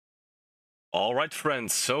Alright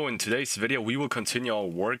friends, so in today's video we will continue our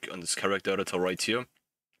work on this character editor right here.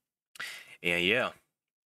 And yeah,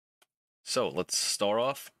 so let's start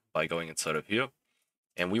off by going inside of here.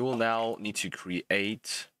 And we will now need to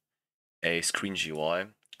create a screen GUI.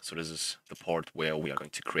 So this is the part where we are going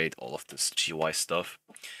to create all of this GUI stuff,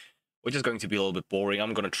 which is going to be a little bit boring.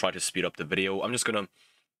 I'm going to try to speed up the video. I'm just going to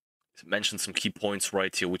mention some key points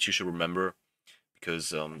right here, which you should remember, because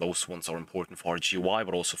those ones are important for our GUI,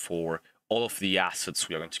 but also for all of the assets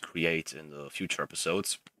we are going to create in the future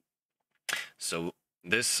episodes. So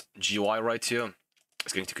this GUI right here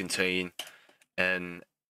is going to contain an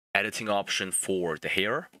editing option for the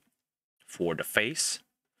hair, for the face,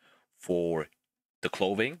 for the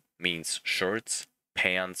clothing, means shirts,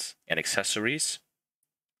 pants, and accessories,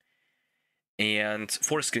 and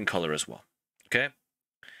for the skin color as well. Okay,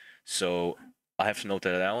 so I have to note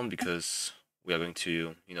that down because we are going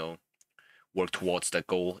to, work towards that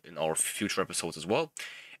goal in our future episodes as well.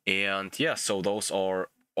 And yeah, so those are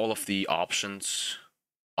all of the options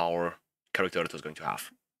our character editor is going to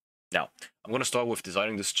have. Now, I'm going to start with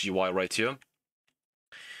designing this GUI right here.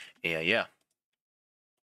 And yeah.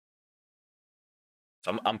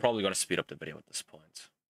 So I'm probably going to speed up the video at this point.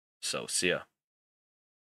 So, see ya.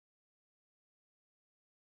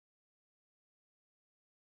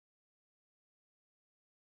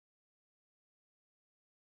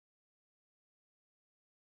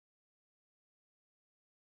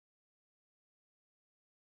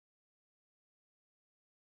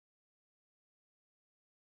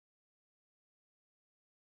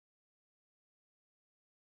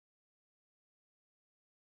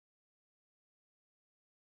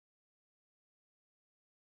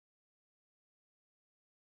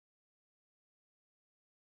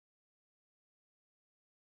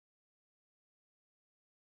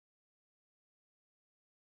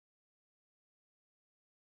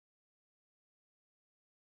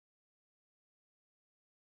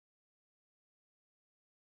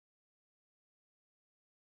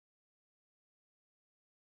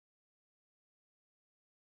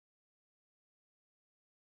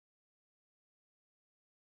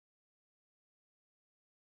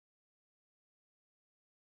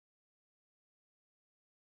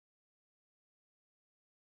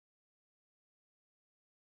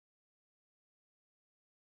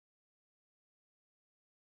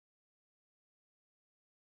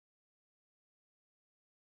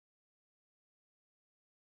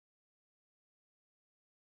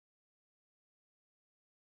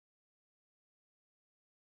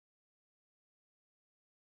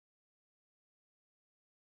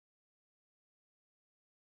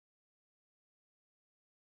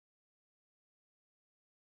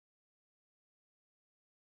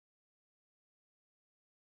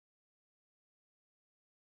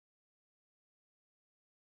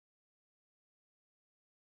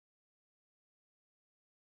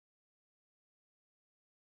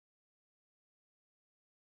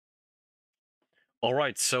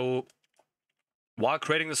 Alright, so while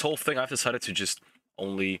creating this whole thing, I've decided to just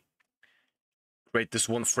only create this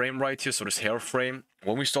one frame right here, so this hair frame.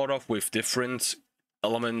 When we start off with different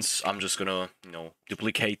elements, I'm just gonna,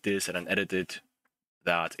 duplicate this and then edit it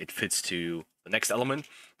that it fits to the next element.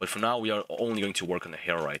 But for now, we are only going to work on the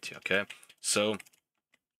hair right here, okay? So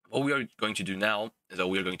what we are going to do now is that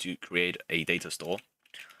we are going to create a data store.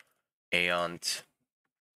 And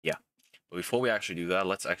yeah, but before we actually do that,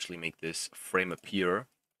 let's actually make this frame appear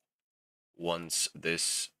once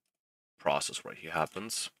this process right here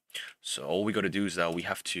happens. So all we got to do is that we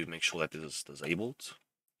have to make sure that this is disabled.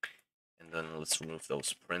 And then let's remove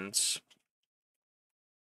those prints.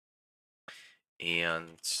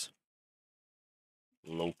 And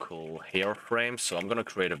local hair frame. So I'm going to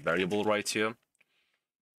create a variable right here.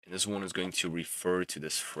 And this one is going to refer to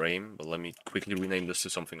this frame. But let me quickly rename this to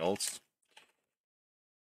something else.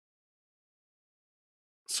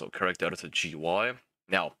 So character editor GUI.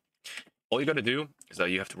 Now, all you got to do is that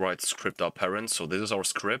you have to write script.parent. So this is our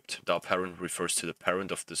script. .parent refers to the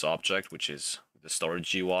parent of this object, which is the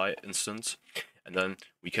storage GUI instance. And then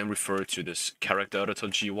we can refer to this character editor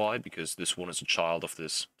GUI because this one is a child of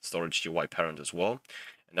this storage GUI parent as well.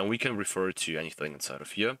 And then we can refer to anything inside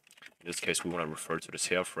of here. In this case, we want to refer to this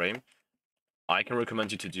hair frame. I can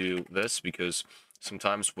recommend you to do this because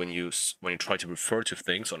sometimes when you try to refer to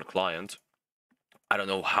things on a client, I don't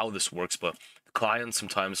know how this works, but the client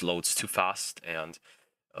sometimes loads too fast and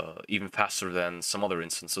even faster than some other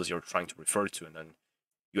instances you're trying to refer to, and then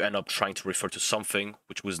you end up trying to refer to something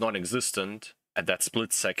which was non-existent at that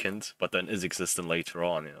split second, but then is existent later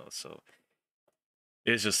on, so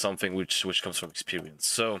it's just something which comes from experience.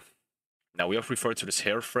 So now we have referred to this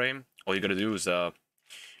hair frame. All you gotta do is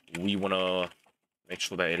we want to make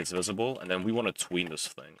sure that it is visible, and then we want to tween this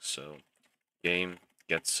thing. So game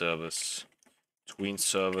get service, tween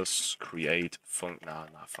service, create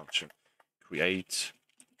function, create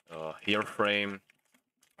here frame.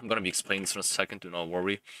 I'm gonna be explaining this in a second, do not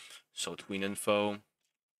worry. So tween info,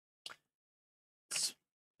 let's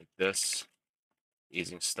pick this,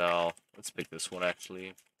 easing style, let's pick this one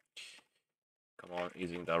actually. Come on,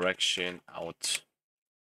 easing direction, out,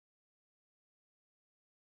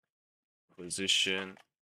 position,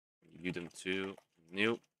 view them to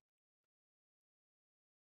new.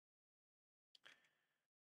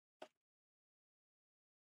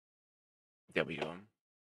 There we go.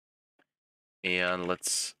 And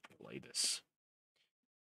let's play this.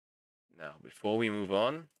 Now, before we move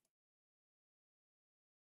on,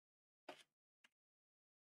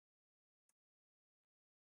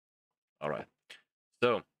 all right.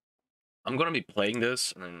 So I'm gonna be playing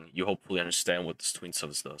this, and then you hopefully understand what this Tween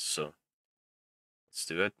Service does. So let's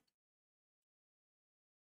do it.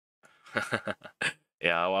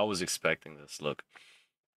 Yeah, I was expecting this. Look.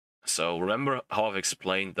 So remember how I've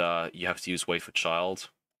explained that you have to use wait for child?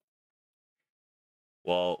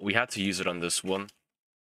 Well, we had to use it on this one,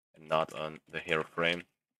 and not on the hero frame.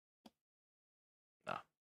 Nah.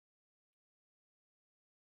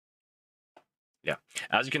 Yeah,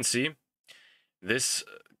 as you can see, this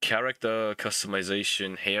character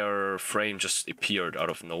customization hair frame just appeared out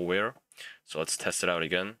of nowhere. So let's test it out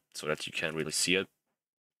again so that you can really see it.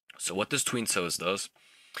 So what this Tween Service does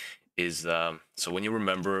is, so when you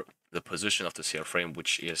remember the position of this hair frame,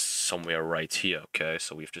 which is somewhere right here, okay?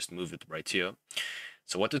 So we've just moved it right here.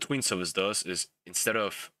 So what the Tween Service does is, instead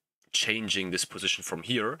of changing this position from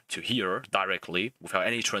here to here directly without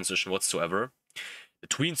any transition whatsoever, the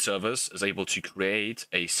Tween Service is able to create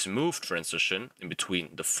a smooth transition in between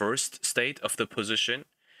the first state of the position,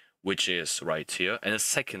 which is right here, and the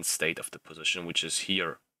second state of the position, which is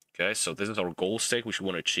here. Okay, so this is our goal state which we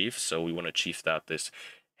want to achieve. So we want to achieve that this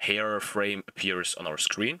hair frame appears on our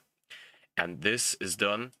screen, and this is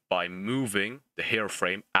done by moving the hair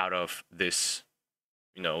frame out of this,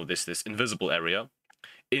 you know, this invisible area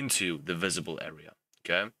into the visible area.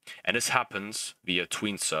 Okay, and this happens via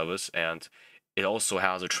Tween Service, and it also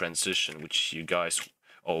has a transition which you guys,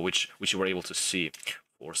 or which you were able to see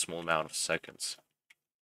for a small amount of seconds.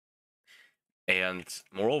 And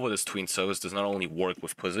moreover, this Tween Service does not only work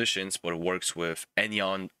with positions, but it works with any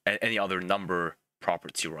other number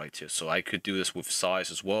property right here. So I could do this with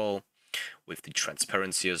size as well, with the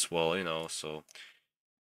transparency as well, you know. So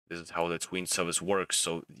this is how the Tween Service works.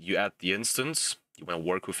 So you add the instance you want to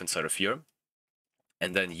work with inside of here,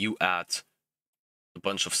 and then you add a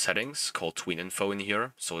bunch of settings called tween info in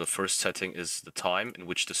here. So the first setting is the time in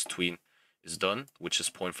which this tween is done, which is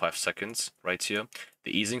 0.5 seconds right here.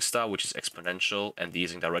 The easing style, which is exponential, and the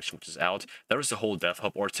easing direction, which is out. There is a whole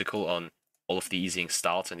DevHub article on all of the easing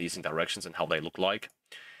styles and easing directions and how they look like.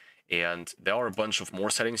 And there are a bunch of more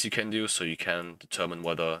settings you can do, so you can determine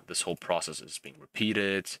whether this whole process is being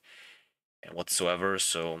repeated and whatsoever.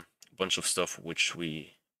 So a bunch of stuff which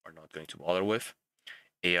we are not going to bother with.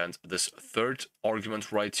 And this third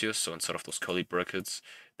argument right here, so instead of those curly brackets,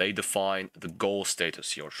 they define the goal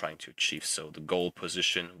status you're trying to achieve. So the goal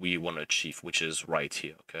position we want to achieve, which is right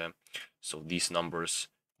here, okay? So these numbers,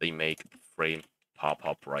 they make the frame pop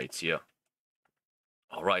up right here.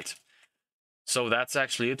 All right. So that's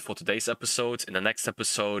actually it for today's episode. In the next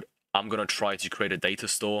episode, I'm going to try to create a data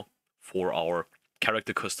store for our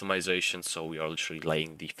character customization. So we are literally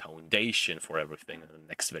laying the foundation for everything in the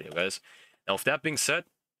next video, guys. Now, with that being said,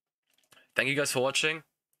 thank you guys for watching.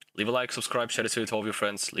 Leave a like, subscribe, share this video to all of your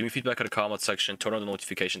friends. Leave me feedback in the comment section. Turn on the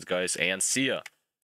notifications, guys. And see ya.